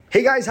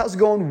Hey guys, how's it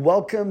going?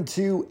 Welcome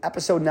to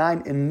episode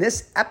 9. In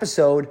this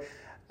episode,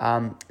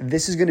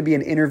 this is going to be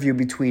an interview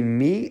between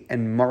me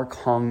and Mark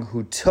Hung,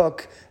 who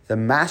took the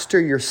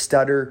Master Your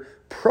Stutter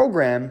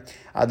program,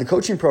 the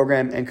coaching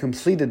program, and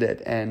completed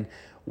it. And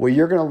what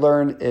you're going to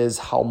learn is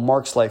how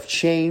Mark's life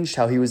changed,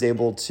 how he was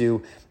able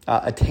to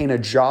attain a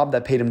job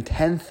that paid him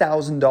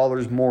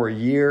 $10,000 more a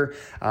year.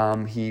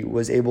 He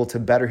was able to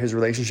better his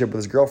relationship with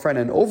his girlfriend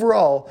and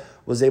overall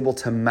was able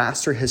to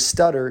master his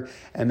stutter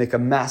and make a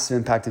massive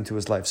impact into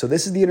his life. So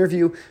this is the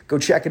interview. Go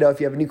check it out.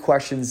 If you have any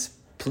questions,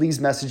 please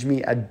message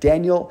me at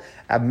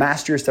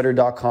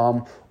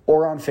daniel@masteryourstutter.com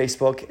or on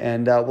Facebook,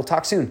 and we'll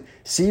talk soon.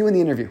 See you in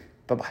the interview.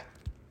 Bye-bye.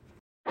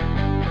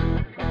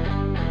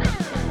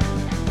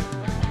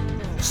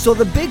 So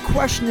the big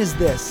question is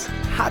this: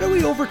 how do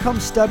we overcome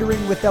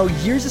stuttering without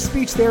years of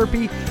speech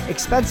therapy,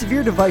 expensive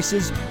ear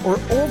devices, or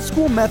old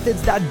school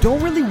methods that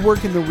don't really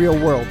work in the real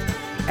world?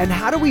 And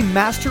how do we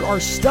master our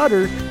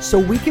stutter so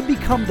we can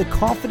become the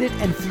confident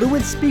and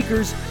fluent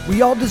speakers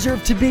we all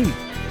deserve to be?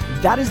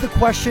 That is the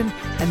question,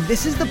 and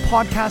this is the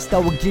podcast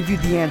that will give you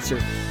the answer.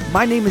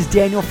 My name is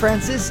Daniel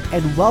Francis,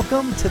 and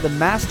welcome to the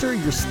Master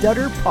Your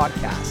Stutter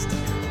podcast.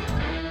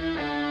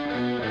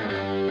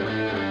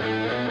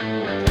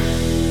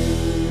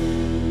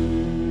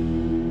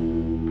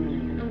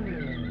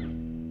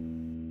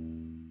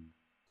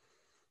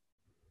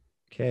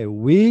 Okay,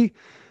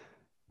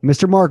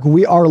 Mr. Mark,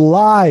 we are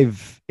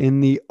live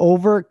in the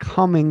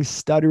Overcoming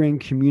Stuttering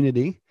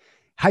community.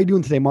 How you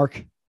doing today,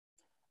 Mark?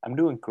 I'm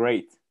doing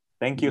great.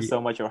 Thank you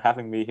so much for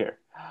having me here.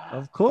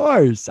 Of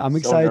course. I'm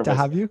excited to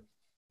have you.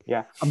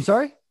 Yeah. I'm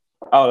sorry?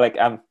 Oh,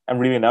 I'm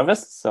really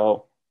nervous.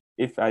 So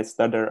if I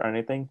stutter or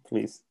anything,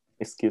 please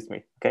excuse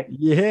me. Okay.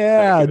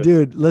 Yeah,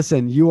 dude.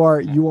 Listen, you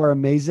are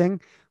amazing.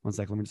 One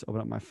second, let me just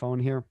open up my phone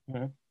here.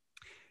 Mm-hmm.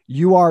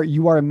 You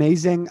are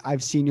amazing.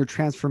 I've seen your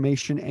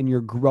transformation and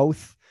your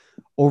growth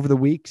over the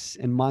weeks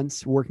and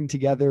months working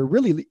together,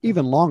 really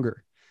even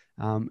longer,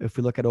 if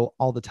we look at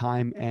all the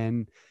time.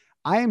 And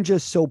I am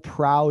just so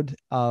proud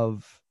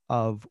of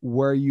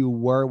where you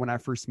were when I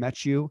first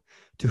met you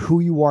to who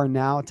you are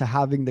now, to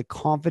having the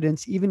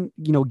confidence, even,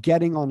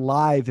 getting on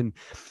live and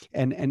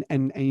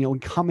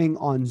coming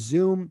on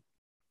Zoom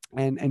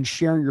and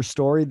sharing your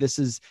story.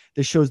 This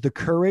shows the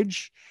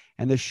courage.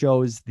 And this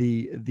shows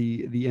the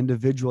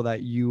individual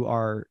that you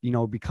are,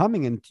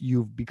 becoming and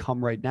you've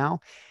become right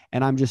now.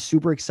 And I'm just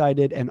super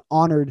excited and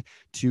honored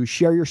to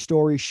share your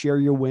story, share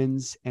your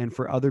wins, and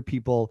for other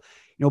people,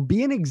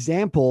 be an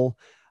example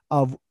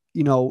of,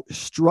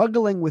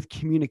 struggling with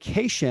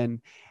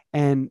communication.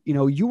 And,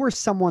 you were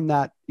someone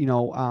that,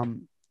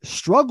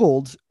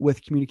 struggled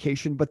with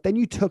communication, but then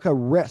you took a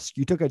risk,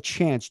 you took a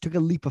chance, you took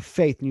a leap of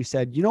faith, and you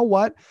said, you know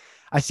what?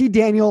 I see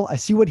Daniel, I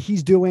see what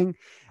he's doing.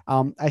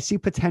 I see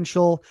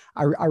potential.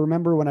 I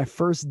remember when I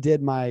first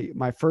did my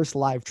first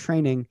live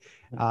training,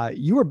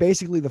 you were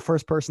basically the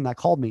first person that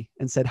called me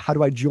and said, how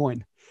do I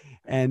join?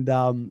 And,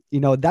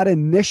 that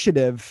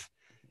initiative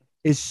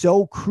is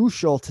so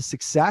crucial to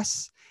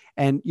success.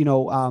 And,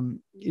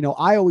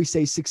 I always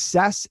say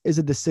success is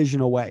a decision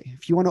away.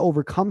 If you want to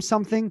overcome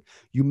something,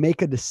 you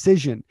make a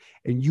decision,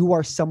 and you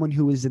are someone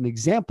who is an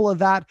example of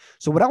that.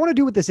 So what I want to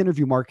do with this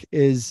interview, Mark,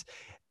 is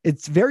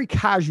it's very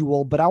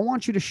casual, but I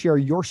want you to share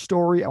your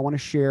story. I want to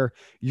share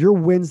your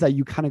wins that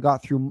you kind of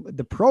got through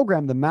the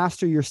program, the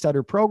Master Your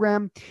Stutter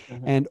program,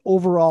 and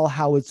overall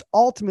how it's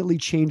ultimately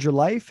changed your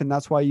life. And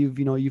that's why you've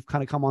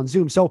kind of come on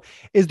Zoom. So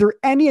is there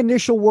any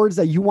initial words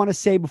that you want to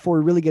say before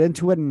we really get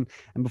into it and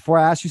before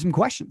I ask you some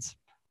questions?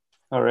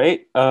 All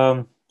right.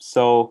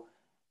 So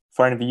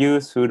for any of you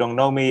who don't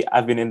know me,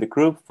 I've been in the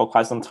group for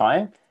quite some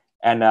time.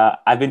 And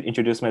I've been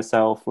introduced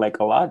myself like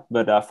a lot.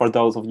 But for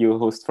those of you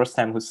who's first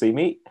time who see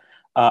me,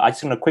 I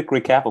just want a quick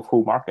recap of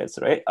who Mark is,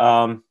 right?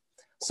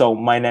 So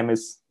my name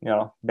is,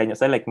 Daniel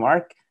said, like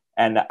Mark,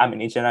 and I'm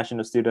an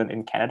international student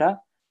in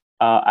Canada.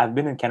 I've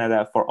been in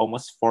Canada for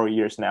almost 4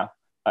 years now.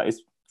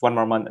 It's one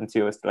more month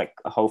until it's like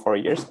a whole 4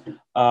 years.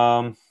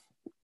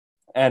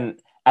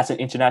 And as an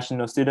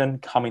international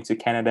student coming to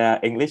Canada,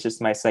 English is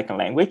my second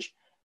language.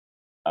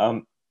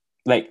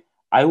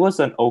 I was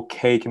an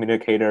okay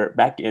communicator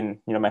back in,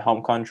 my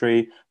home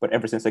country, but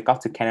ever since I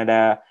got to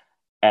Canada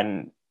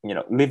and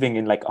living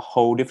in like a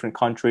whole different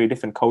country,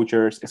 different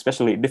cultures,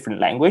 especially different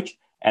language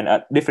and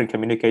a different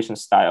communication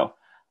style,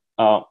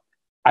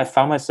 I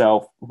found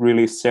myself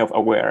really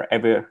self-aware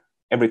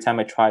every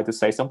time I try to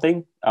say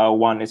something.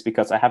 One is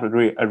because I have a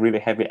really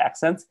heavy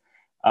accent.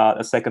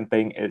 The second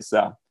thing is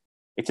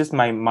it's just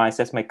my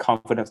mindset, my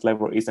confidence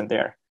level isn't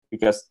there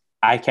because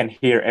I can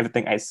hear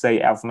everything I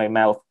say out of my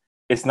mouth.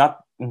 It's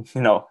not,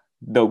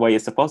 the way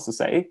it's supposed to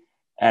say,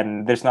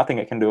 and there's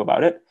nothing I can do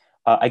about it.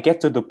 I get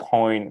to the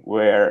point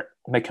where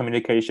my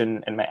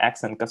communication and my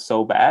accent got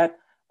so bad,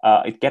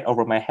 it get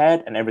over my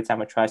head. And every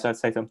time I try to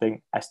say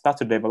something, I start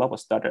to develop a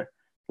stutter.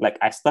 Like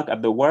I stuck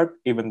at the word,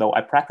 even though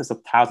I practiced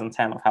 1,000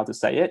 times of how to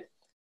say it.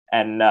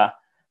 And,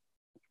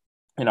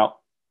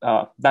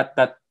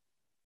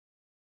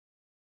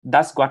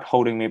 that's what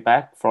holding me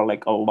back for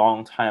like a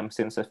long time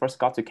since I first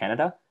got to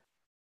Canada.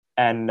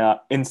 And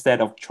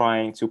instead of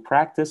trying to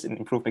practice and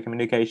improve my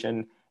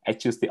communication, I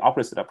choose the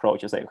opposite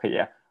approach. I say, okay,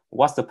 yeah,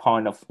 what's the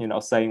point of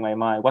saying my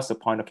mind? What's the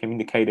point of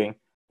communicating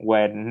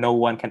when no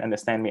one can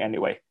understand me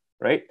anyway,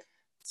 right?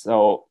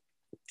 So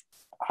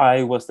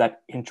I was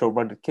that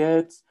introverted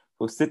kid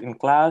who sit in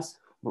class,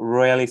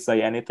 rarely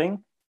say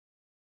anything,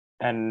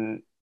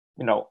 and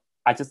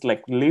I just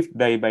like live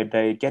day by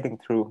day, getting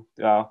through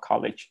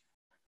college.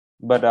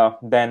 But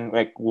then,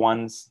 like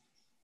once,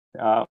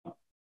 uh,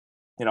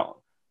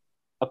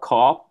 a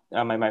co-op,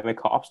 my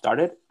co-op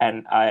started,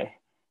 and I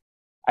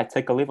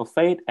take a leap of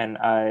faith and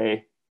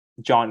I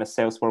joined a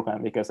sales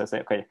program because I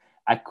said, okay,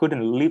 I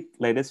couldn't live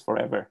like this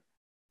forever,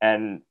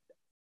 and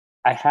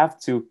I have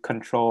to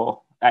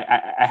control.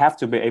 I have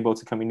to be able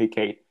to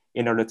communicate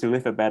in order to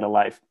live a better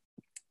life.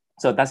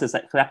 So that's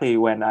exactly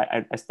when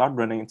I started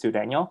running into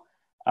Daniel.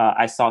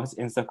 I saw his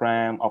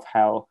Instagram of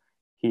how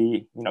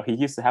he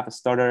used to have a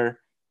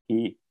stutter.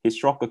 He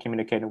struggled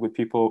communicating with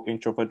people,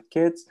 introverted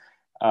kids,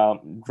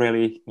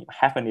 really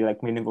have any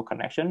like meaningful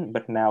connection.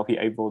 But now he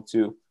able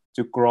to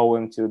grow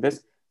into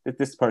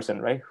this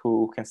person, right,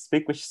 who can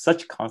speak with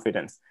such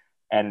confidence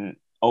and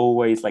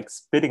always like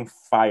spitting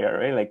fire,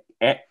 right?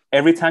 Like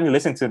every time you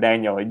listen to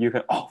Daniel, you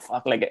can, oh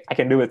fuck, like I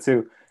can do it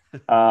too.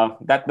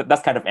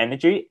 That's kind of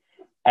energy,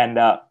 and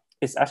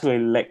it's actually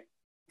like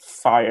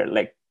fire,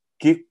 like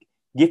give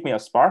me a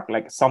spark,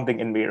 like something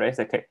in me, right? It's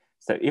like, okay,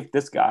 so if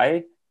this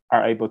guy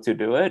are able to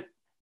do it,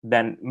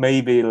 then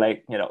maybe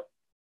like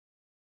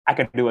I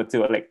can do it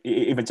too. Like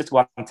even just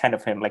 1/10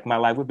 of him, like my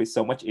life would be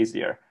so much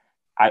easier.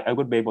 I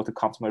would be able to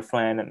come to my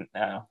friend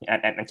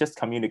and just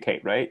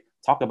communicate, right?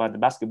 Talk about the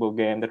basketball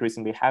game that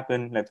recently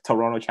happened, like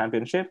Toronto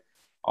Championship.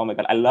 Oh my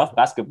God, I love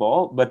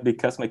basketball, but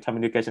because my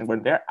communication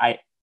weren't there, I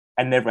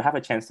never have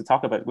a chance to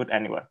talk about it with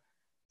anyone.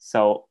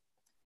 So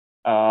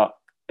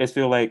it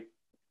feel like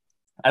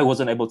I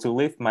wasn't able to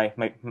live my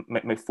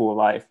full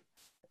life.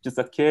 Just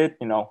a kid,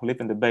 live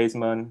in the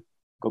basement,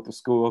 go to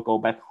school, go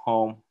back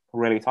home,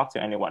 rarely talk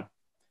to anyone.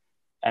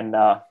 And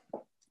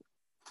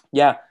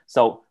yeah,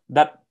 so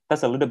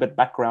that's a little bit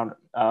background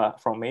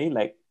from me.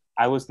 Like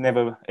I was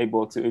never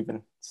able to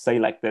even say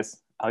like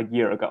this a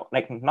year ago,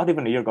 like not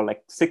even a year ago,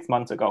 like 6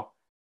 months ago.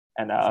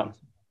 And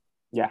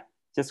yeah,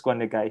 just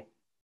one guy,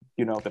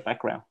 the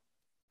background.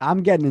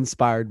 I'm getting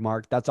inspired,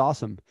 Mark. That's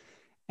awesome.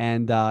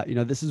 And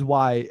this is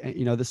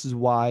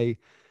why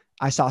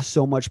I saw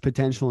so much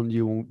potential in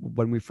you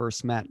when we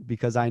first met,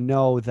 because I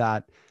know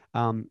that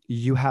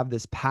you have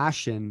this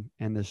passion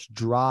and this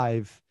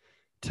drive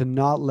to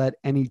not let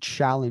any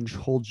challenge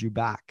hold you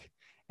back.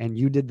 And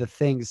you did the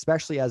thing,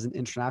 especially as an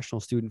international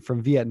student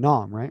from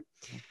Vietnam, right?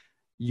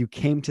 You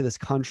came to this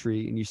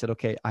country and you said,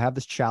 okay, I have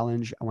this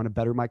challenge. I want to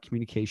better my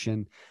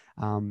communication.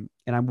 And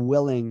I'm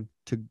willing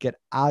to get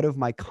out of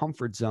my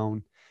comfort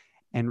zone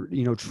and,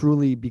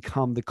 truly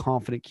become the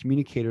confident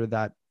communicator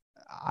that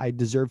I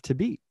deserve to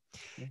be.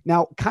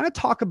 Now, kind of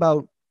talk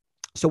about,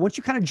 so once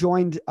you kind of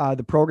joined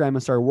the program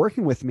and started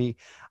working with me,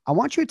 I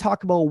want you to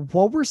talk about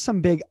what were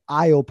some big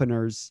eye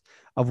openers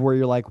of where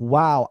you're like,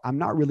 wow, I'm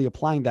not really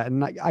applying that.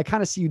 And I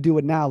kind of see you do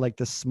it now, like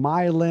the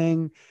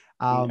smiling,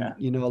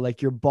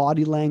 like your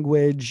body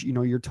language,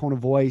 your tone of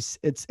voice.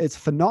 It's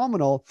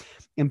phenomenal.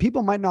 And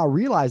people might not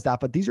realize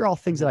that, but these are all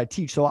things that I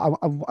teach. So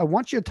I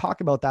want you to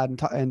talk about that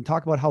and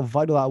talk about how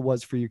vital that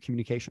was for your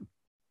communication.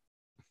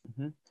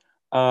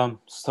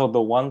 So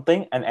the one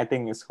thing, and I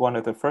think it's one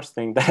of the first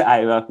things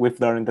that we've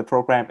learned in the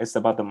program, is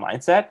about the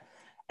mindset.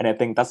 And I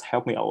think that's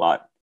helped me a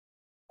lot.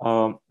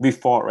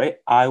 Before, right,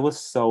 I was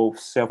so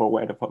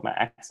self-aware about my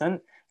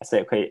accent. I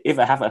say, okay, if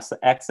I have an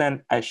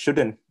accent, I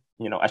shouldn't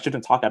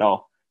talk at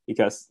all,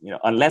 because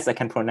unless I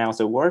can pronounce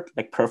a word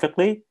like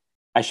perfectly,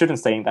 I shouldn't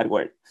say that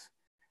word.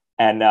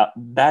 And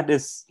that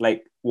is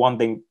like one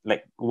thing,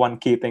 like one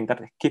key thing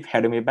that keep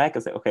holding me back. I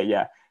say, okay,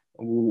 yeah,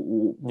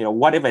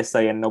 what if I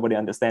say and nobody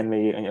understand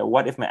me? And,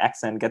 what if my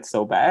accent gets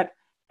so bad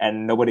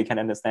and nobody can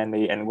understand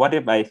me? And what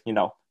if I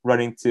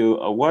run into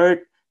a word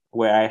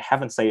where I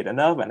haven't said it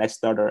enough and I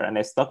stutter and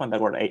I stuck on that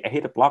word, I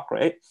hit a block,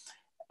 right?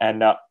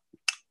 And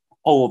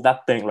all of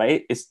that thing,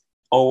 right, is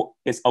all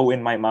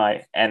in my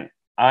mind, and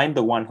I'm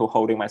the one who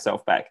holding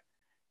myself back.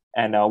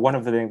 And one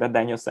of the things that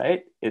Daniel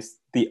said is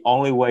the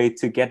only way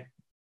to get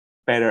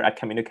better at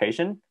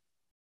communication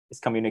is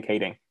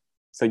communicating.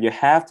 So you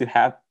have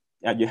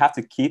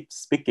to keep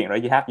speaking,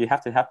 right? You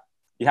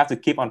have to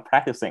keep on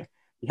practicing.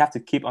 You have to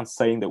keep on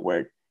saying the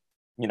word.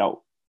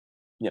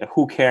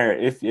 Who care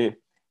if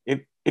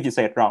you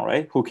say it wrong,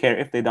 right? Who care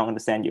if they don't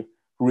understand you?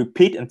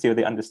 Repeat until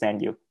they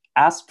understand you.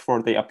 Ask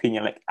for their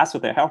opinion, like ask for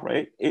their help,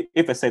 right?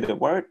 If I say the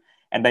word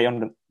and they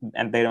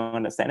don't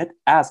understand it,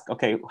 ask,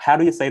 okay, how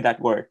do you say that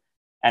word?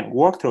 And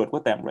work through it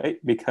with them, right?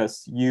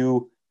 Because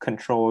you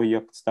control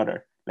your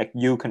stutter, like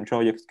you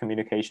control your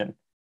communication,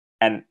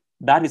 and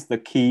that is the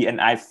key. And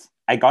I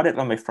got it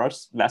on my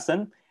first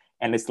lesson,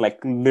 and it's like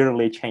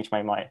literally changed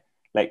my mind.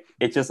 Like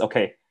it's just,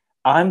 okay,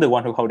 I'm the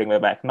one who holding my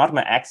back, not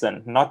my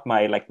accent, not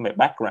my my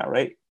background,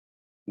 right?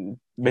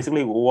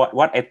 Basically,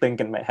 what I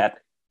think in my head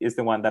is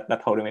the one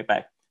that holding me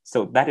back.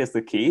 So that is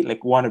the key,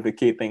 like one of the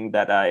key things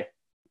that I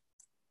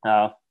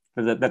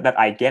that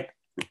I get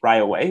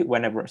right away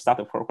whenever I start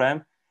the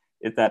program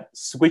is that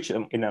switch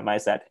in a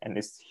mindset, and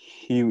it's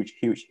huge.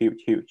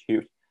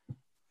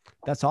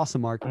 That's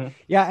awesome, Mark. Mm-hmm.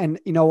 Yeah. And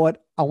you know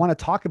what? I want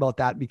to talk about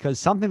that because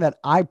something that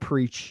I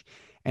preach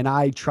and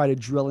I try to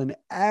drill in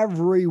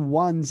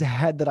everyone's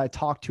head that I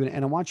talk to,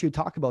 and I want you to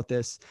talk about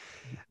this,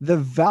 the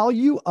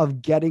value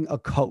of getting a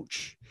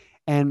coach.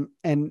 And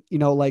you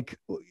know, like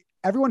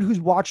everyone who's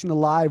watching the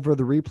live or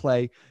the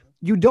replay,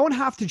 you don't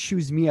have to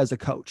choose me as a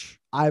coach.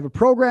 I have a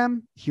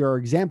program. Here are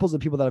examples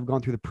of people that have gone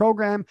through the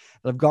program,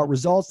 that have got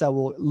results, that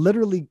will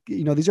literally,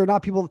 you know, these are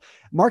not people.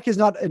 Mark is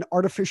not an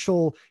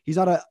artificial, he's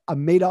not a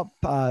made up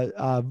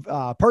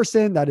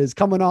person that is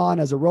coming on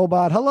as a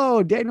robot.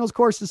 Hello, Daniel's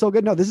course is so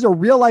good. No, this is a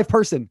real life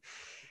person.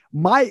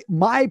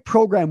 My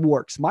program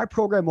works. My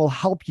program will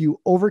help you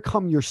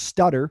overcome your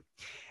stutter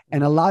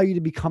and allow you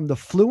to become the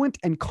fluent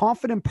and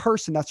confident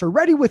person that's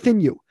already within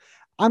you.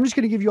 I'm just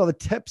going to give you all the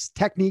tips,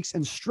 techniques,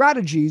 and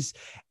strategies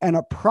and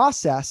a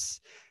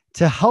process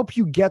to help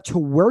you get to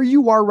where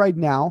you are right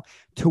now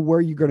to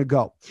where you're going to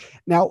go.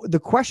 Now, the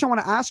question I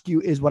want to ask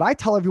you is what I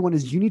tell everyone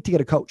is you need to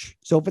get a coach.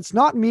 So if it's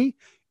not me,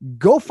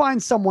 go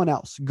find someone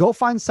else. Go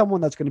find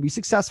someone that's going to be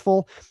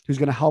successful, who's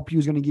going to help you,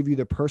 who's going to give you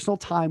their personal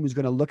time, who's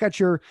going to look at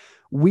your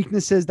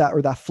weaknesses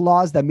or that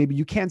flaws that maybe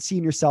you can't see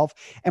in yourself.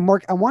 And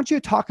Mark, I want you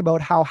to talk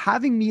about how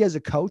having me as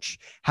a coach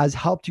has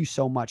helped you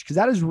so much, because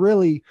that is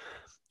really,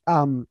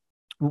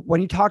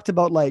 when you talked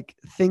about like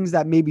things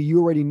that maybe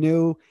you already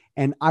knew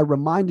and I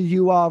reminded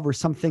you of, or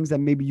some things that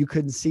maybe you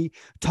couldn't see,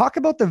 talk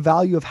about the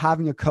value of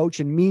having a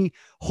coach and me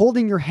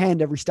holding your hand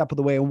every step of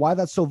the way and why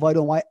that's so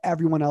vital and why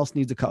everyone else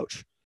needs a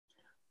coach.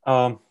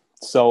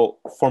 So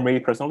for me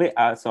personally,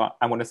 so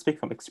I want to speak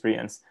from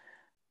experience.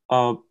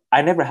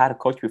 I never had a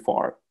coach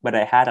before, but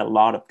I had a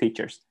lot of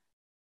teachers.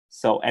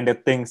 So, and the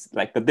things,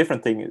 like the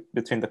different thing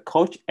between the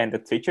coach and the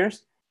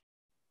teachers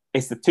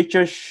is the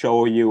teachers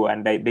show you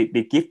and they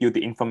give you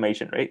the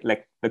information, right?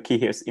 Like the key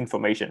here is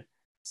information.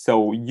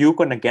 So you're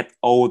going to get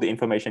all the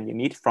information you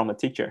need from a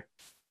teacher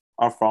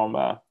or from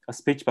a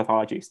speech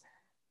pathologist.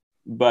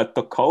 But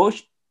the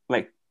coach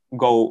like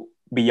go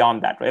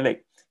beyond that, right?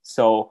 Like,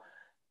 so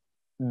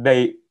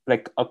they,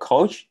 like a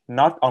coach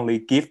not only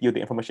give you the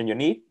information you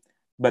need,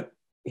 but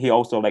he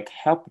also like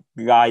help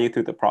guide you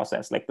through the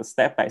process, like the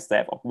step by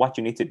step of what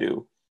you need to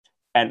do.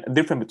 And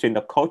different between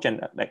the coach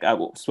and like I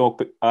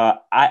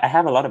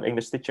have a lot of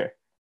English teacher,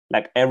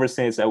 like ever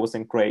since I was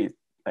in grade,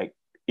 like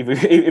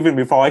even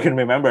before I can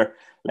remember,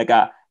 like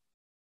I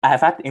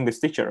have had English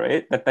teacher,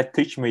 right, that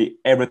teach me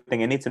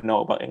everything I need to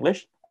know about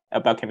English,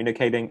 about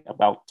communicating,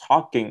 about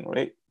talking,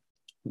 right?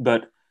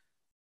 But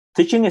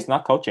teaching is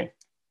not coaching.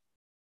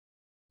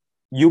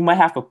 You might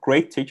have a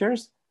great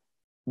teachers,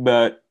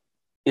 but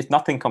it's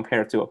nothing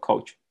compared to a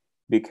coach,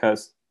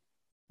 because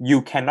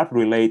you cannot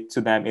relate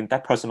to them in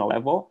that personal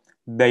level.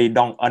 They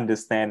don't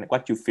understand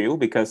what you feel,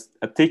 because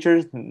a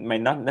teacher may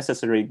not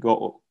necessarily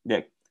go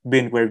like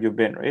been where you've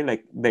been, right?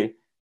 Like they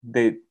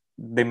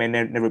may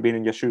never been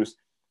in your shoes.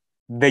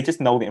 They just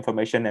know the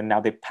information and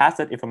now they pass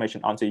that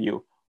information on to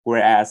you.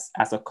 Whereas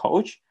as a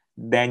coach,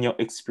 Daniel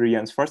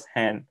experienced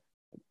firsthand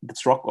the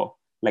struggle.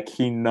 Like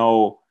he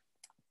know,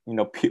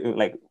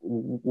 like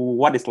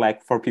what it's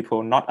like for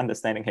people not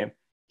understanding him.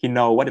 He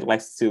know what it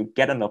likes to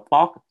get on the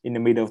block in the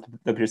middle of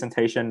the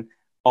presentation,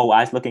 all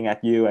eyes looking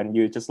at you, and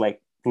you just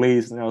like,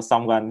 please,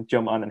 someone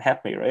jump on and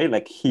help me, right?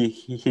 Like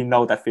he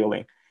know that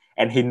feeling,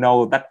 and he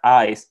know that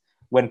eyes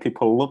when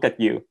people look at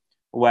you,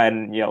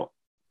 when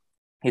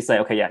he say,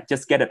 okay, yeah,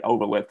 just get it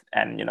over with,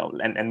 and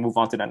and move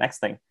on to the next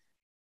thing.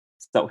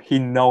 So he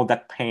know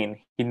that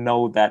pain, he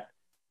know that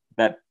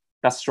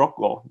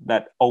struggle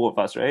that all of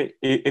us, right?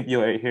 If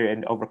you are here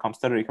in the Overcome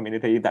Stuttering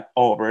community, that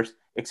all of us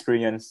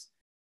experience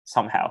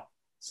somehow.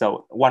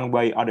 So one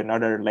way or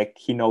another, like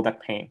he know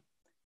that pain,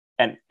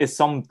 and it's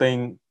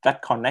something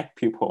that connect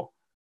people.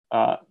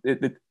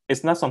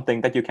 It's not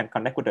something that you can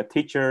connect with the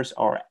teachers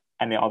or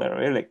any other,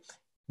 really.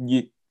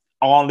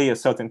 Only a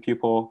certain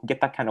people get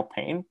that kind of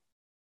pain,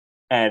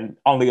 and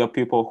only a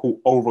people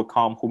who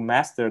overcome, who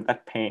master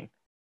that pain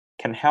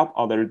can help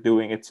others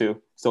doing it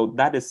too. So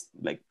that is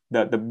like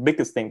the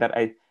biggest thing that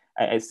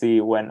I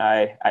see when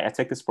I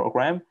take this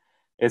program,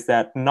 is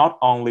that not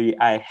only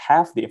I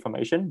have the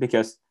information,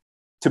 because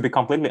to be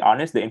completely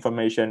honest, the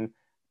information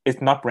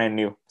is not brand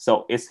new.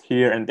 So it's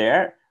here and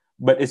there,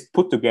 but it's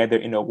put together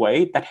in a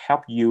way that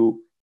help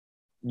you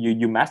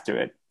master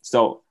it.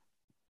 So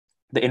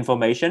the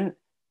information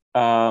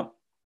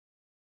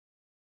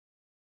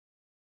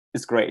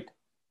is great.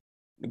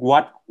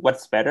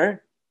 What's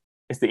better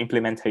is the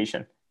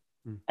implementation.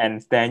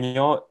 And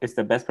Daniel is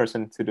the best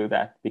person to do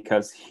that,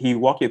 because he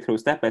walk you through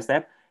step by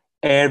step.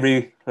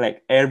 Every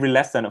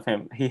lesson of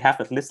him, he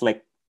have at least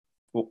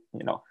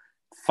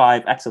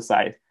 5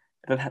 exercise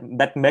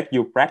that make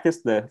you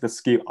practice the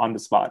skill on the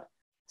spot.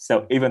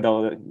 So even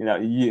though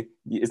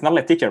it's not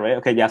like teacher, right?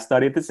 Okay, yeah,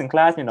 study this in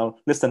class,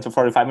 listen to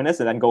 45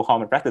 minutes and then go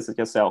home and practice it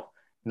yourself.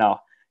 No,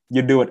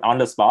 you do it on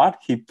the spot.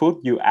 He put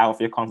you out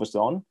of your comfort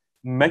zone,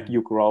 make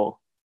you grow,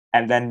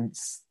 and then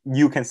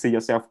you can see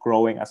yourself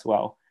growing as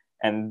well.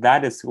 And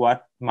that is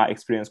what my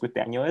experience with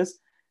Daniel is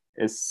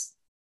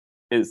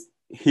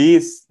he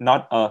is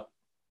not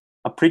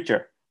a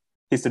preacher.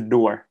 He's a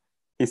doer.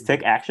 He's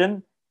take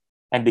action.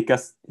 And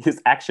because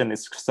his action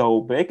is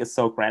so big, it's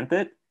so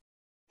granted,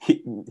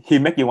 he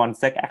make you want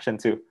to take action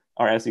too,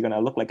 or else you're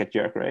gonna look like a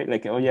jerk, right?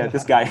 Like, oh yeah,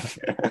 this guy.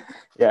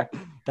 Yeah.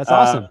 That's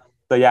awesome.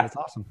 So yeah. That's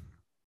awesome.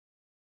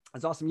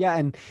 That's awesome. Yeah.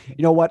 And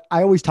you know what?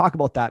 I always talk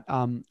about that,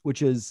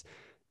 which is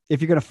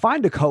if you're going to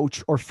find a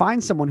coach or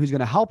find someone who's going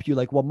to help you,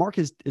 like what Mark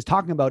is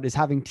talking about is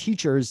having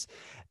teachers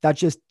that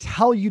just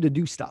tell you to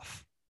do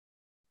stuff,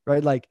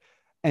 right? Like,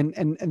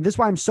 and this is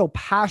why I'm so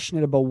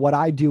passionate about what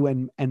I do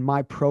and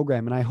my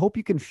program. And I hope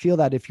you can feel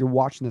that if you're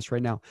watching this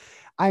right now.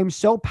 I am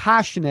so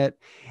passionate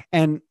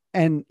and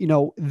you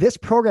know, this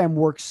program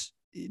works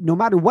no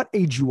matter what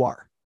age you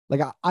are.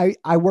 Like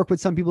I work with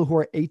some people who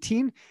are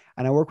 18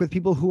 and I work with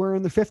people who are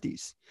in their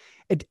 50s.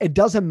 It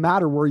doesn't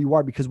matter where you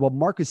are, because what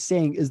Mark is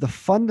saying is the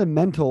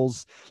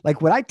fundamentals.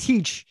 Like what I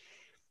teach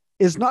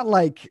is not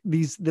like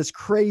this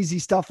crazy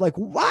stuff. Like,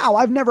 wow,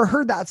 I've never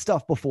heard that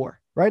stuff before.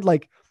 Right.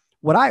 Like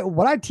what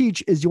I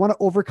teach is you want to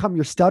overcome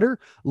your stutter,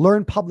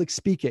 learn public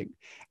speaking.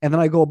 And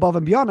then I go above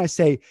and beyond. I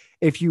say,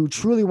 if you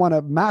truly want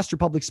to master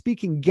public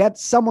speaking, get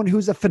someone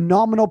who's a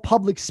phenomenal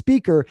public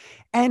speaker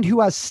and who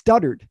has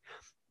stuttered.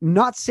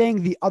 Not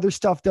saying the other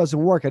stuff doesn't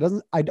work.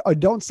 I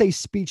don't say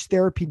speech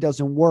therapy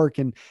doesn't work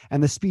and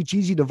the Speech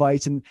Easy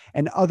device and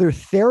other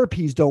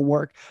therapies don't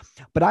work.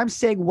 But I'm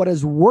saying what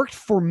has worked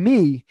for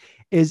me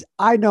is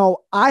I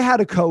know I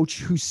had a coach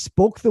who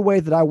spoke the way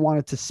that I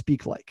wanted to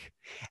speak like.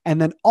 And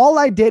then all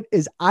I did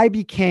is I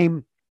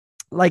became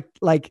like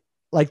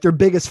their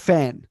biggest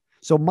fan.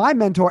 So my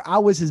mentor, I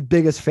was his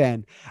biggest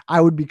fan. I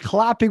would be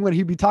clapping when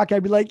he'd be talking.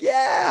 I'd be like,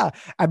 yeah.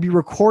 I'd be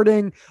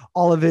recording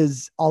all of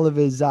his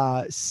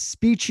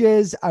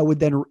speeches. I would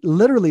then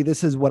literally,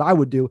 this is what I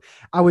would do.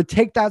 I would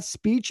take that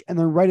speech and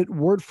then write it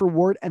word for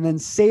word and then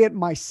say it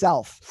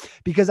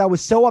myself, because I was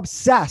so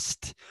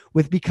obsessed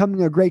with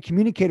becoming a great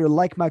communicator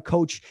like my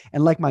coach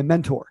and like my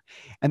mentor.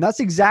 And that's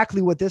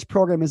exactly what this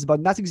program is about.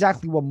 And that's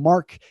exactly what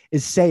Mark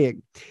is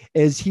saying,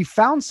 is he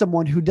found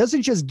someone who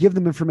doesn't just give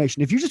them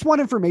information. If you just want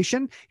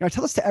information, I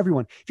tell this to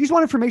everyone. If you just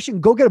want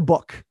information, go get a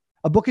book.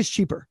 A book is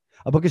cheaper.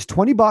 A book is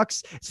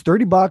 $20. It's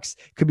 $30.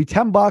 Could be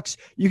 $10.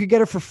 You could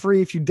get it for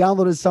free if you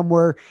download it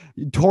somewhere,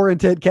 you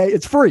torrent it. Okay.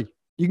 It's free.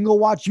 You can go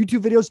watch YouTube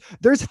videos.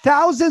 There's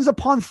thousands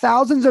upon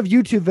thousands of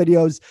YouTube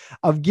videos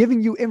of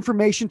giving you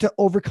information to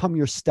overcome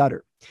your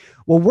stutter.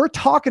 What we're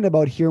talking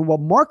about here, and what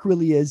Mark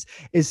really is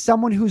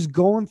someone who's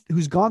gone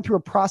through a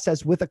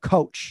process with a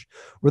coach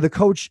where the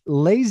coach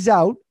lays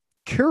out,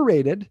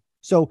 curated.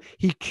 So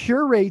he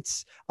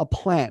curates a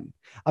plan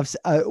of,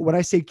 when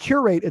I say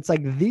curate, it's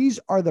like, these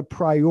are the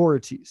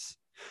priorities.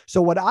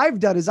 So what I've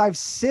done is I've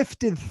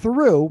sifted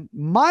through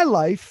my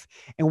life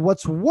and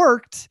what's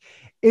worked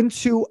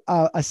into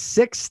a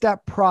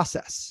 6-step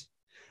process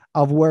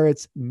of where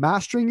it's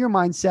mastering your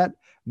mindset,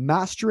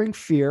 mastering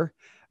fear,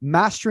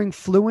 mastering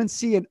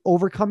fluency and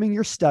overcoming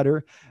your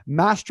stutter,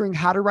 mastering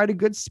how to write a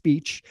good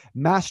speech,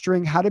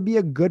 mastering how to be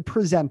a good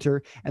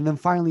presenter, and then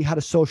finally how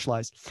to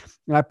socialize.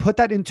 And I put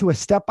that into a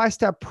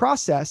step-by-step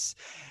process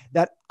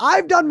that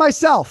I've done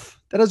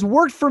myself, that has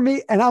worked for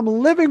me, and I'm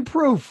living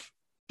proof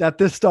that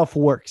this stuff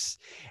works.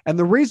 And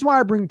the reason why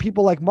I bring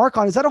people like Mark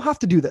on is I don't have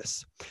to do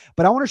this,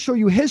 but I want to show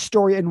you his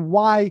story and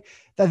why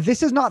that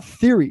this is not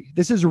theory.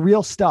 This is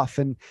real stuff.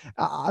 And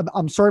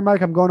I'm sorry,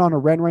 Mike, I'm going on a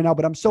rant right now,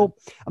 but I'm so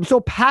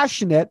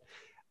passionate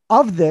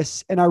of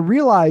this. And I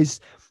realize,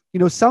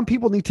 some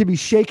people need to be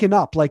shaken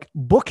up. Like,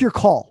 book your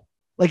call.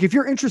 Like, if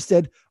you're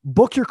interested,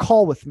 book your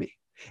call with me.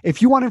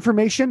 If you want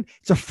information,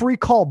 it's a free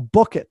call,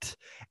 book it.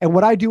 And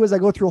what I do is I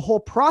go through a whole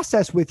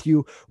process with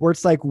you where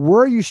it's like,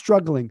 where are you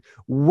struggling?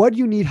 What do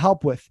you need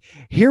help with?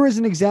 Here is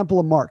an example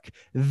of Mark.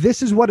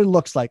 This is what it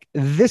looks like.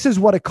 This is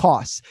what it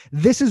costs.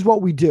 This is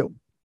what we do.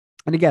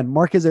 And again,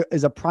 Mark is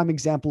a prime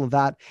example of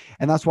that.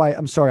 And that's why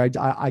I'm sorry,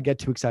 I get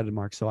too excited,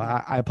 Mark. So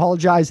I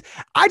apologize.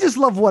 I just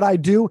love what I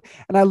do.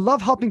 And I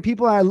love helping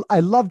people. And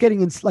I love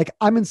getting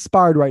I'm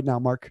inspired right now,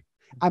 Mark.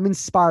 I'm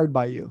inspired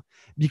by you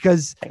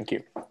because. Thank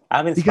you.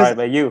 I'm inspired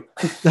by you.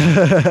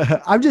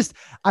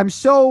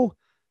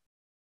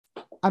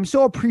 I'm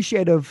so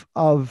appreciative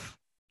of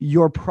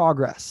your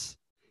progress.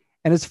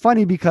 And it's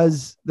funny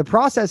because the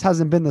process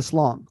hasn't been this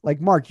long.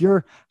 Like, Mark,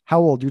 you're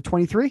how old? You're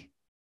 23?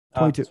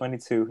 22.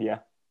 22, yeah.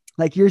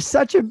 Like, you're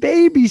such a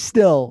baby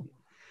still.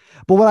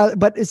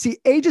 But see,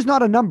 age is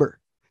not a number.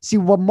 See,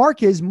 what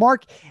Mark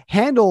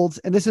handled,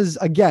 and this is,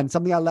 again,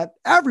 something I let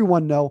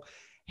everyone know,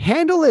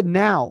 handle it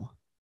now.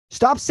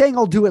 Stop saying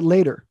I'll do it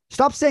later.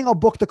 Stop saying I'll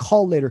book the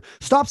call later.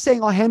 Stop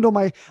saying I'll handle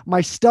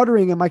my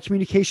stuttering and my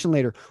communication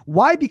later.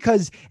 Why?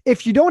 Because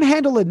if you don't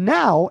handle it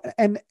now,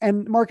 and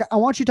Mark, I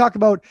want you to talk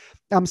about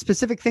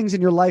specific things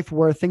in your life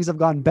where things have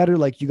gotten better,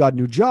 like you got a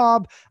new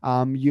job,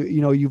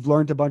 you've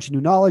learned a bunch of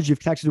new knowledge, you've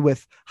connected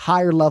with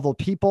higher level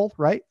people,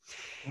 right?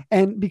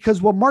 And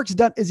because what Mark's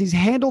done is he's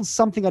handled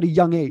something at a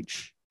young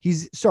age.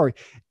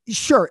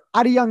 Sure,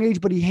 at a young age,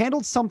 but he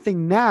handled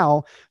something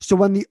now. So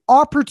when the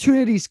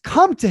opportunities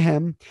come to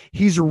him,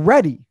 he's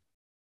ready.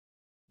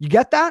 You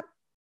get that?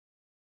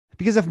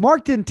 Because if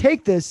Mark didn't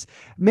take this,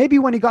 maybe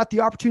when he got the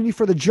opportunity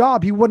for the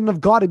job, he wouldn't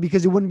have got it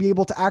because he wouldn't be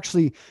able to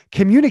actually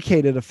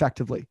communicate it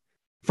effectively.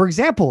 For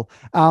example,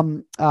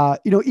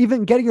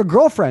 even getting a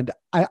girlfriend.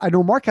 I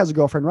know Mark has a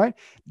girlfriend, right?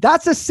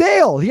 That's a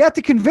sale. He had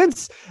to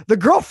convince the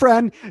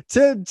girlfriend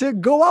to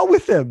go out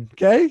with him.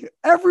 Okay.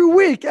 Every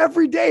week,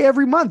 every day,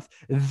 every month.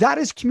 That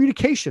is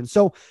communication.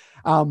 So,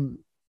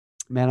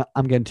 man,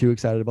 I'm getting too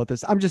excited about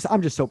this. I'm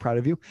just so proud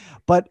of you.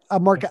 But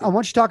Mark, I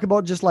want you to talk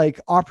about just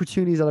like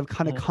opportunities that have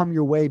kind of come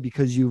your way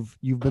because you've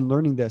been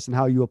learning this and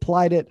how you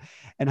applied it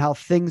and how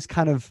things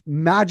kind of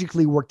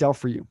magically worked out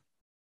for you.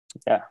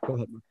 Yeah. Go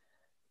ahead, Mark.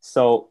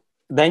 So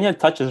Daniel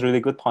touches a really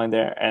good point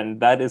there,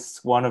 and that is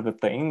one of the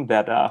things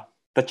that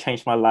that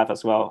changed my life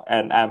as well.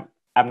 And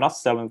I'm not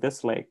selling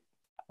this like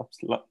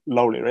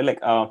slowly, right? Like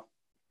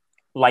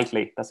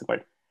lightly. That's the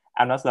word.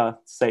 I'm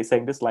not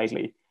saying this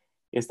lightly.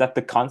 Is that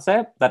the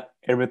concept that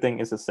everything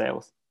is a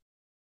sales?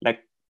 Like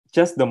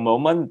just the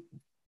moment,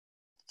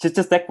 just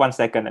take 1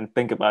 second and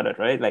think about it,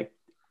 right? Like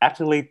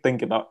actually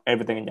think about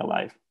everything in your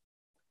life.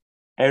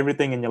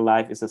 Everything in your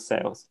life is a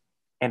sales,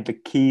 and the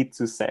key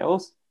to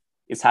sales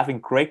is having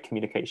great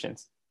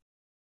communications.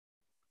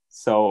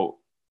 So,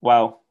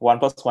 well, 1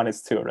 + 1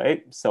 is 2,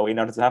 right? So in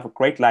order to have a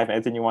great life,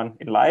 anything you want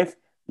in life,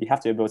 you have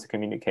to be able to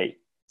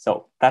communicate.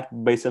 So that's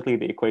basically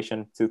the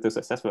equation to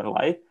successful in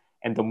life.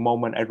 And the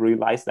moment I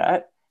realized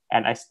that,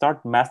 and I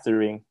start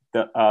mastering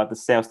the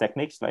sales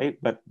techniques, right?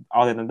 But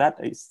other than that,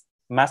 is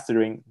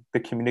mastering the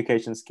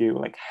communication skill,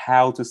 like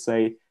how to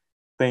say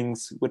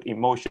things with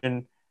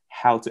emotion,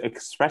 how to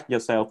express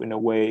yourself in a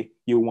way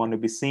you want to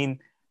be seen,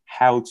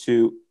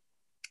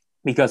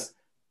 because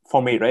for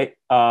me, right,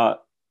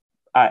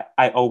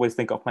 I always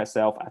think of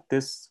myself as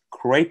this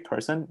great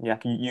person. Yeah,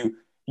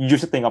 you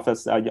should think of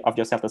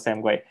yourself the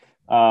same way.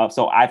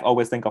 So I've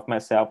always think of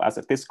myself as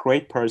this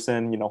great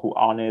person, who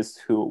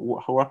honest, who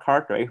work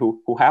hard, right,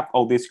 who have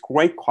all this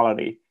great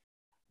quality.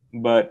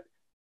 But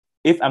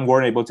if I'm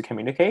weren't able to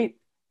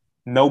communicate,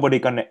 nobody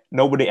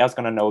else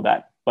gonna know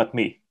that but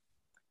me.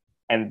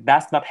 And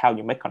that's not how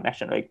you make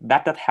connection, right?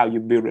 That's not how you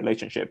build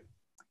relationship.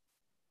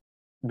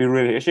 Build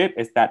relationship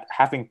is that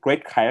having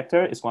great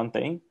character is one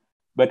thing,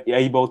 but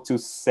able to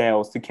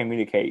sell, to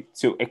communicate,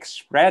 to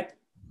express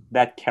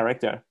that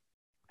character,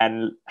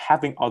 and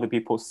having other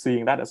people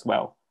seeing that as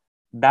well.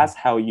 That's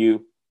how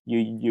you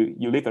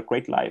live a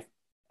great life.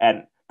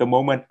 And the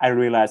moment I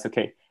realized,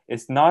 okay,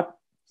 it's not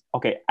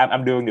okay,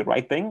 I'm doing the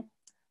right thing,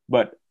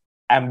 but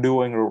I'm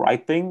doing the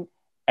right thing,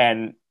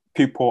 and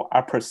people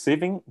are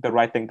perceiving the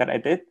right thing that I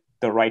did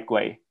the right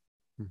way.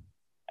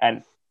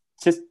 And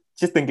just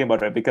thinking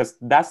about it, because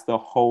that's the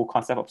whole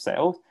concept of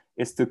sales,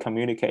 is to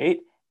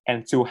communicate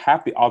and to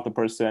have the other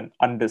person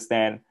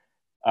understand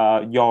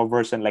your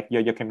version, like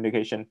your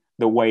communication,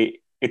 the way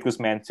it was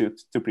meant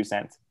to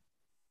present.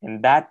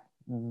 And that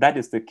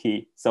is the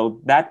key.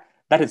 So that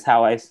is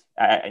how I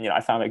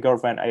found my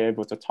girlfriend. I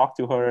able to talk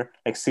to her.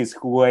 Like, she's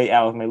way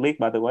out of my league,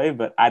 by the way,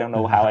 but I don't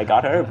know how I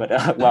got her,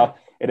 but well,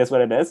 it is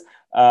what it is.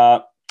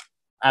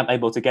 I'm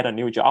able to get a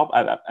new job.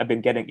 I've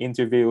been getting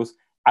interviews.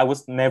 I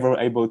was never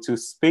able to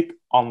speak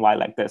online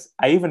like this.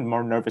 I even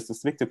more nervous to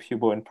speak to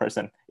people in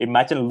person.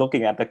 Imagine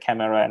looking at the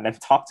camera and then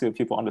talk to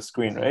people on the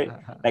screen, right?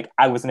 Like,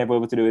 I was never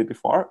able to do it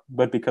before,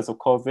 but because of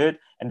COVID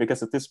and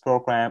because of this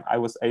program, I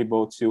was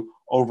able to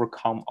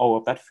overcome all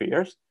of that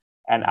fears.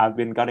 And I've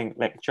been getting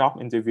like job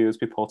interviews,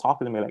 people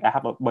talking to me. Like, I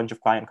have a bunch of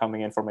clients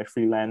coming in for my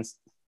freelance,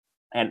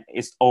 and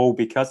it's all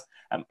because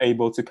I'm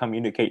able to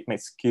communicate my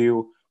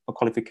skill, my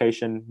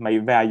qualification, my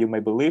value, my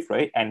belief,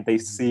 right? And they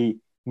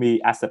see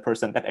me as the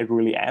person that I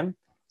really am.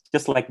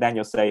 Just like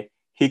Daniel say,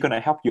 he gonna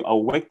help you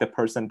awake the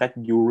person that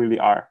you really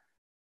are.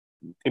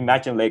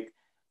 Imagine, like,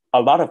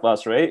 a lot of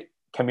us, right?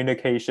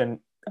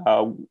 Communication,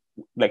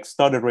 like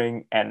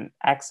stuttering and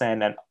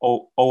accent and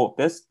all of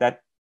this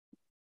that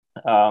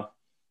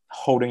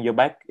holding you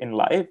back in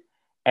life.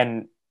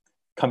 And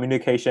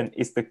communication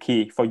is the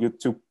key for you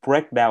to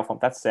break down from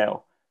that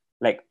cell.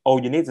 Like, all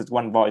you need is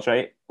one voice,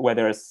 right?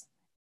 Whether it's,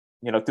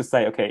 to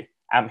say, okay,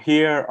 I'm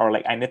here, or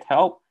like, I need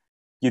help.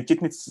 You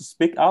just need to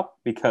speak up,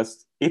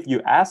 because if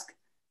you ask,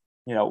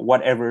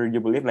 whatever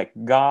you believe, like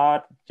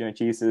God,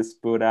 Jesus,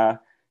 Buddha,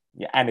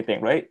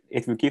 anything, right?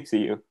 It will give to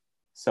you.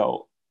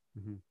 So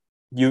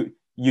you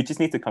just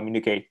need to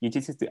communicate. You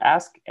just need to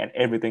ask, and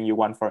everything you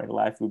want for in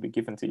life will be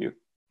given to you.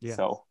 Yeah.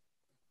 So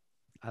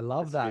I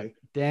love that. Good.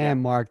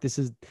 Damn, Mark, this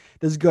is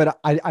good.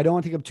 I don't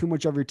want to take up too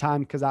much of your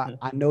time, because I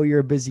know you're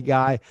a busy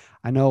guy.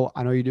 I know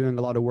you're doing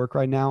a lot of work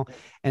right now.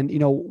 And,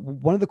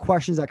 one of the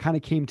questions that kind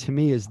of came to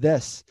me is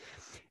this,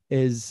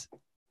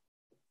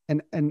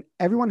 and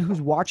everyone who's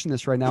watching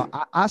this right now,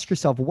 ask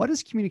yourself, what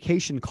does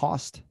communication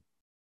cost?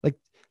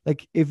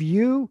 Like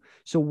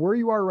so where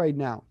you are right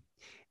now,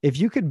 if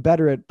you could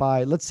better it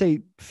by, let's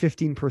say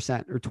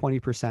 15% or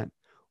 20%,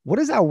 what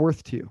is that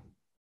worth to you?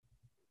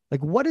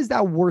 Like, what is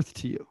that worth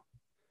to you?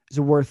 Is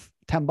it worth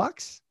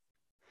 $10?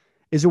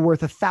 Is it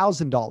worth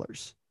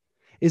 $1,000?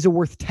 Is it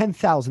worth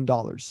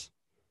 $10,000?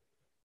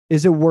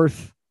 Is it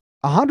worth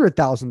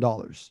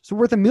 $100,000? Is it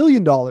worth $1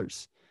 million?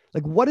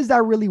 Like, what is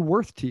that really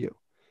worth to you?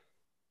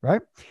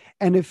 Right.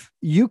 And if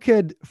you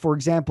could, for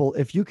example,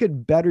 if you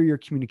could better your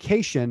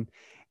communication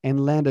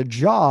and land a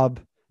job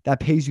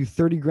that pays you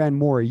 30 grand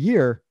more a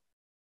year,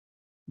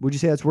 would you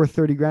say that's worth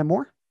 30 grand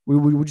more?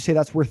 Would you say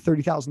that's worth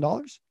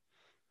 $30,000?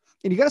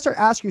 And you got to start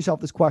asking yourself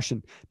this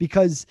question,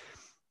 because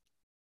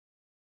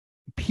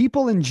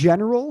people in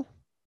general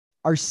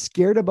are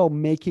scared about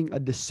making a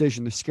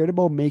decision. They're scared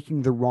about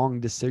making the wrong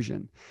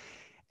decision.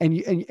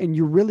 And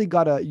you really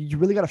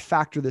gotta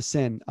factor this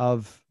in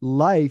of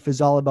life is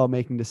all about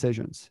making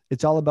decisions.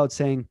 It's all about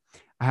saying,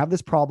 I have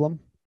this problem.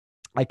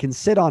 I can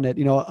sit on it.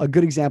 You know, a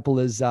good example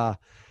is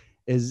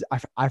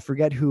I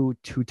forget who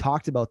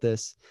talked about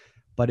this,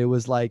 but it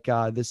was like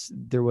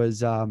it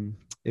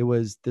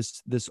was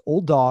this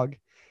old dog,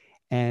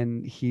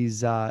 and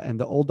and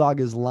the old dog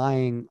is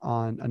lying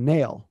on a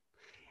nail,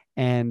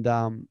 and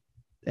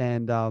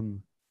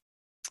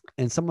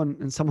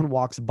someone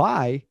walks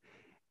by,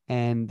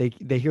 and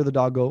they hear the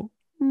dog go,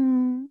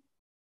 mm,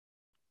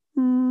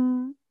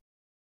 mm,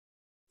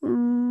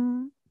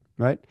 mm,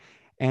 right?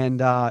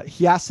 And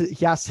he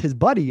asks his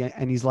buddy,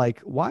 and he's like,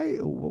 why,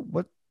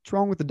 what's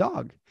wrong with the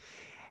dog?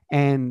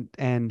 And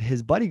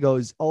his buddy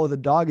goes, oh, the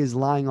dog is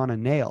lying on a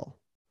nail.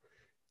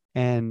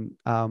 And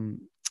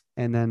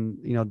then,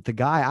 you know, the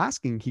guy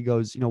asking, he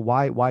goes, you know,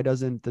 why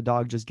doesn't the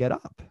dog just get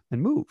up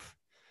and move?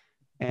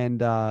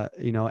 And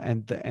you know,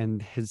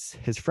 and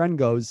his friend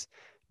goes,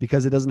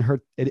 because it doesn't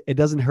hurt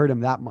him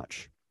that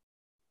much.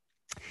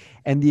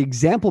 And the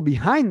example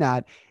behind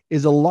that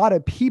is a lot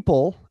of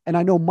people, and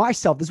I know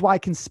myself, this is why I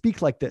can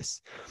speak like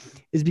this,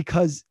 is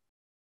because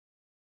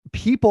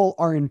people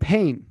are in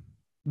pain.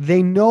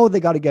 They know they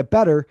got to get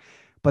better,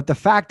 but the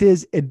fact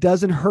is it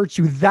doesn't hurt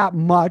you that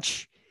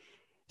much,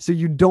 so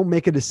you don't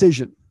make a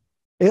decision.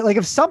 Like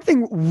if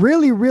something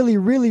really, really,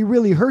 really,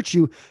 really hurts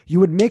you, you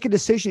would make a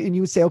decision and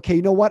you would say, okay,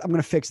 you know what? I'm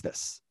going to fix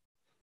this.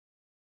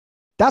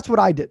 That's what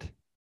I did.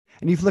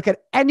 And if you look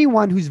at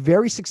anyone who's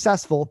very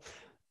successful,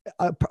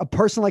 a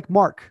person like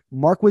Mark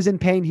was in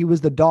pain. He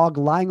was the dog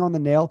lying on the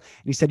nail.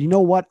 And he said, you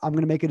know what? I'm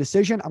going to make a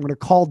decision. I'm going to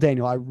call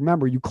Daniel. I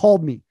remember you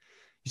called me.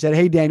 You said,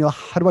 hey, Daniel,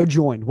 how do I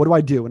join? What do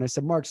I do? And I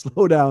said, Mark,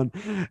 slow down.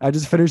 I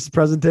just finished the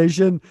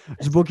presentation.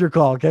 Just book your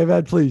call. Okay,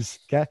 man, please.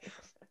 Okay.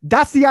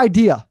 That's the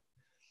idea,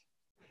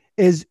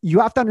 is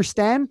you have to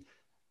understand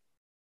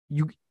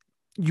you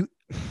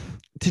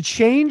to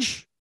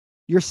change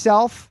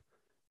yourself,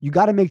 you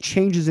got to make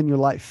changes in your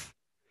life.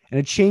 And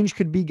a change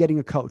could be getting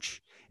a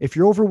coach. If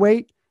you're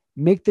overweight,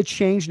 make the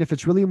change. And if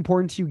it's really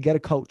important to you, get a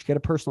coach, get a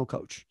personal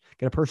coach,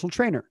 get a personal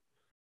trainer,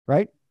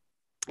 right?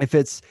 If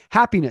it's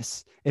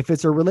happiness, if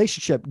it's a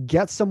relationship,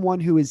 get someone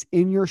who is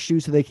in your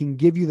shoes so they can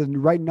give you the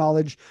right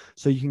knowledge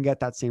so you can get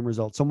that same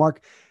result. So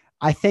Mark,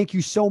 I thank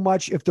you so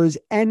much. If there's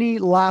any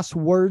last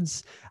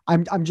words,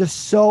 I'm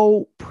just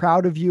so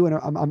proud of you, and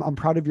I'm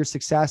proud of your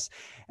success.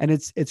 And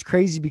it's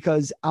crazy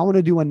because I want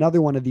to do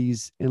another one of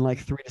these in like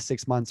 3 to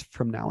 6 months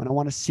from now, and I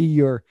want to see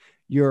your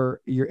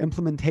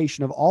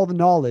implementation of all the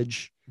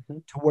knowledge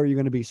to where you're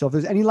going to be. So if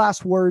there's any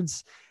last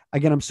words,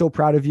 again, I'm so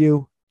proud of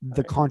you.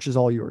 The conch is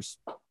all yours.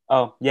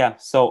 Oh yeah.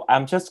 So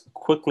I'm just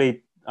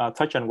quickly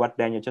touch on what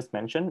Daniel just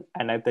mentioned,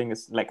 and I think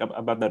it's like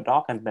about the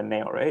dog and the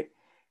nail, right?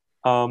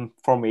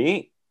 For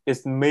me,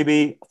 it's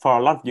maybe for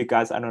a lot of you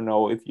guys, I don't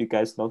know if you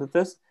guys noticed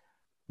this,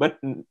 but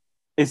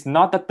it's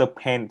not that the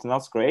pain is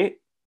not great.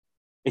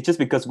 It's just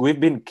because we've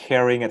been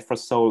carrying it for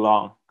so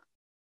long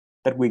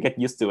that we get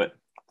used to it.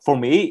 For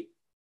me,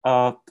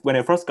 when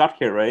I first got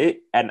here, right,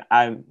 and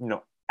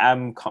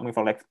I'm coming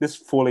from like this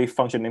fully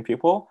functioning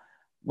people,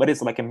 but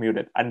it's like I'm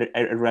muted. I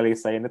rarely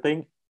say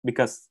anything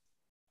because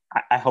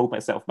I hold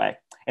myself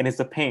back, and it's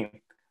a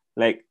pain.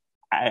 Like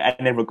I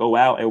never go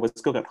out. I always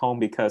cook at home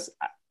because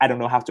I don't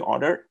know how to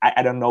order.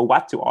 I don't know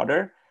what to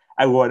order.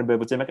 I wouldn't be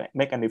able to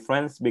make any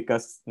friends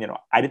because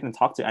I didn't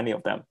talk to any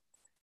of them.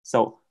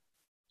 So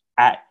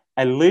I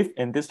live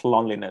in this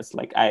loneliness.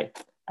 Like I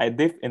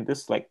live in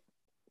this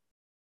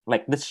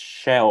like this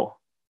shell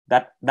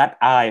that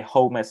I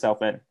hold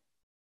myself in,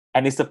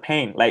 and it's a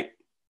pain. Like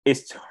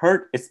it's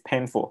hurt. It's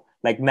painful.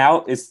 Like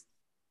now it's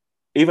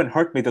even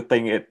hurt me to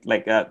think it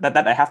like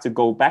that I have to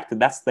go back to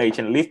that stage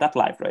and live that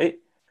life, right?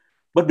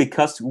 But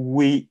because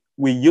we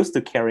used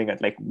to carrying it,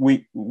 like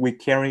we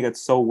carrying it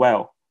so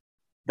well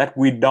that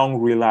we don't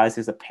realize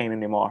it's a pain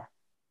anymore.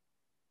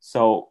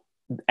 So,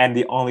 and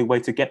the only way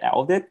to get out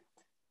of it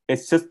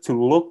is just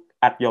to look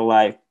at your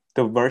life,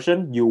 the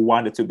version you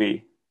want it to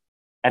be,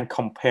 and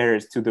compare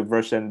it to the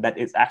version that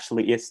it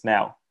actually is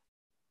now.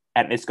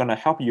 And it's gonna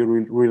help you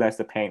realize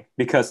the pain.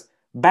 Because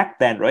back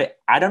then, right,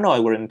 I don't know I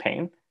were in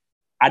pain.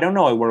 I don't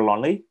know I were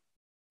lonely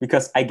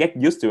because I get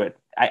used to it.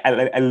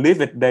 I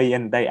live it day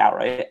in, day out,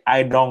 right?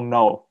 I don't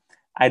know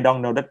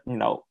that,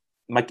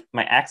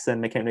 my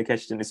accent, my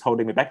communication is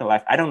holding me back in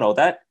life. I don't know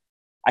that.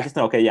 I just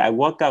know, okay, yeah, I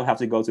woke up, I have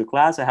to go to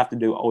class, I have to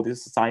do all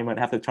this assignment,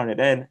 I have to turn it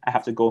in, I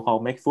have to go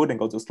home, make food and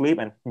go to sleep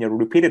and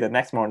repeat it the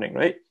next morning,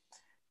 right?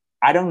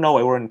 I don't know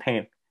I were in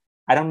pain.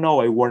 I don't know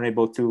I weren't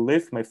able to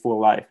live my full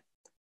life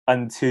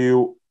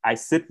until I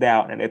sit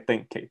down and I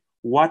think, okay,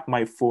 what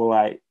my full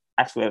life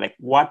actually like,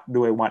 what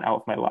do I want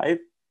out of my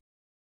life?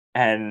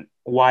 And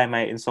why am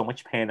I in so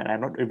much pain and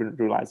I'm not even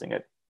realizing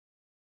it?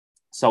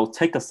 So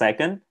take a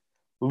second,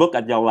 look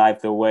at your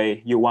life the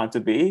way you want to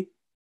be,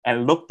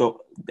 and look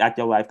at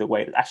your life the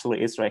way it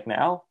actually is right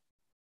now,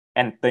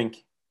 and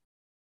think,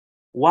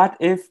 what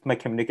if my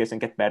communication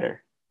get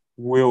better?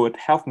 Will it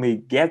help me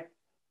get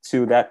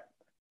to that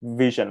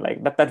vision,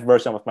 like that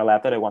version of my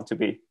life that I want to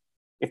be?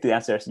 If the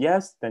answer is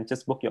yes, then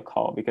just book your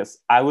call, because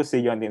I will see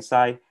you on the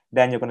inside,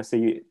 then you're going to see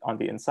you on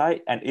the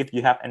inside. And if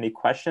you have any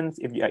questions,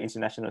 if you are an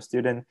international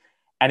student,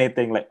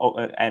 anything like,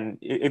 and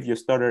if you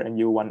stutter and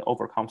you want to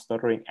overcome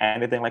stuttering,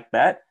 anything like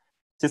that,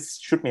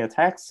 just shoot me a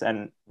text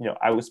and,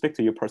 I will speak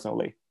to you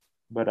personally.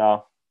 But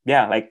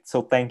yeah, like,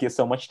 so thank you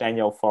so much,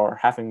 Daniel, for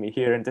having me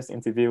here in this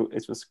interview.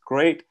 It was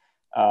great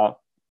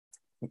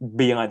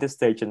being on this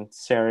stage and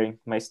sharing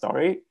my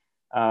story.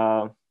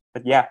 But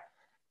yeah,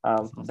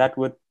 that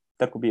would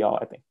be all,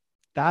 I think.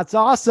 That's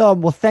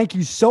awesome. Well, thank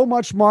you so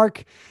much,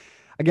 Mark.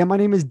 Again, my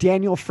name is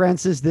Daniel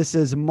Francis. This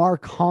is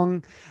Mark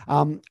Hung.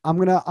 I'm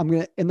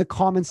gonna in the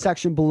comments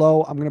section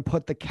below, I'm gonna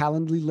put the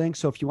Calendly link.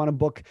 So if you want to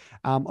book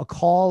a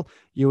call,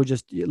 you would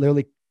just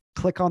literally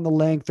click on the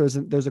link. There's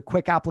a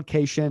quick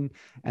application,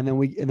 and then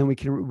we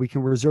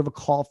can reserve a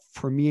call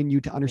for me and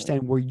you to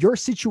understand where your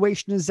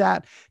situation is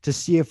at, to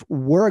see if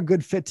we're a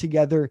good fit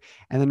together,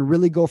 and then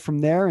really go from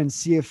there and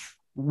see if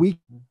we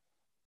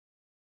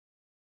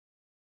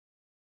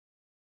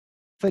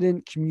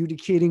confident,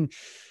 communicating,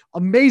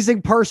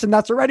 amazing person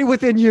that's already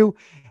within you,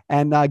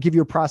 and give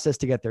you a process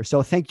to get there.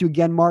 So thank you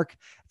again, Mark.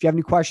 If you have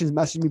any questions,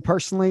 message me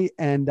personally,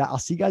 and I'll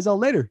see you guys all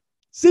later.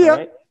 See ya. All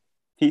right.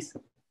 Peace.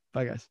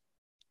 Bye, guys.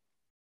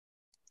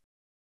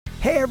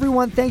 Hey,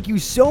 everyone. Thank you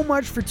so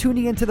much for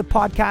tuning into the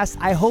podcast.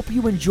 I hope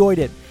you enjoyed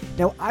it.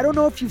 Now, I don't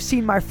know if you've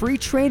seen my free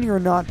training or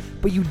not,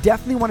 but you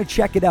definitely want to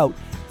check it out.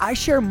 I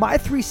share my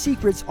 3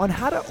 secrets on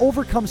how to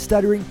overcome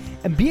stuttering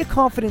and be a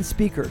confident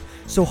speaker.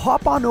 So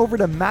hop on over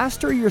to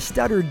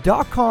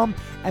masteryourstutter.com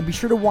and be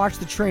sure to watch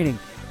the training.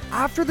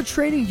 After the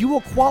training, you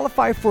will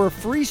qualify for a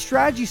free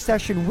strategy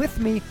session with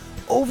me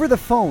over the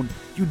phone.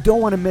 You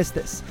don't want to miss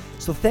this.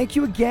 So thank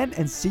you again,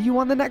 and see you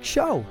on the next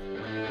show.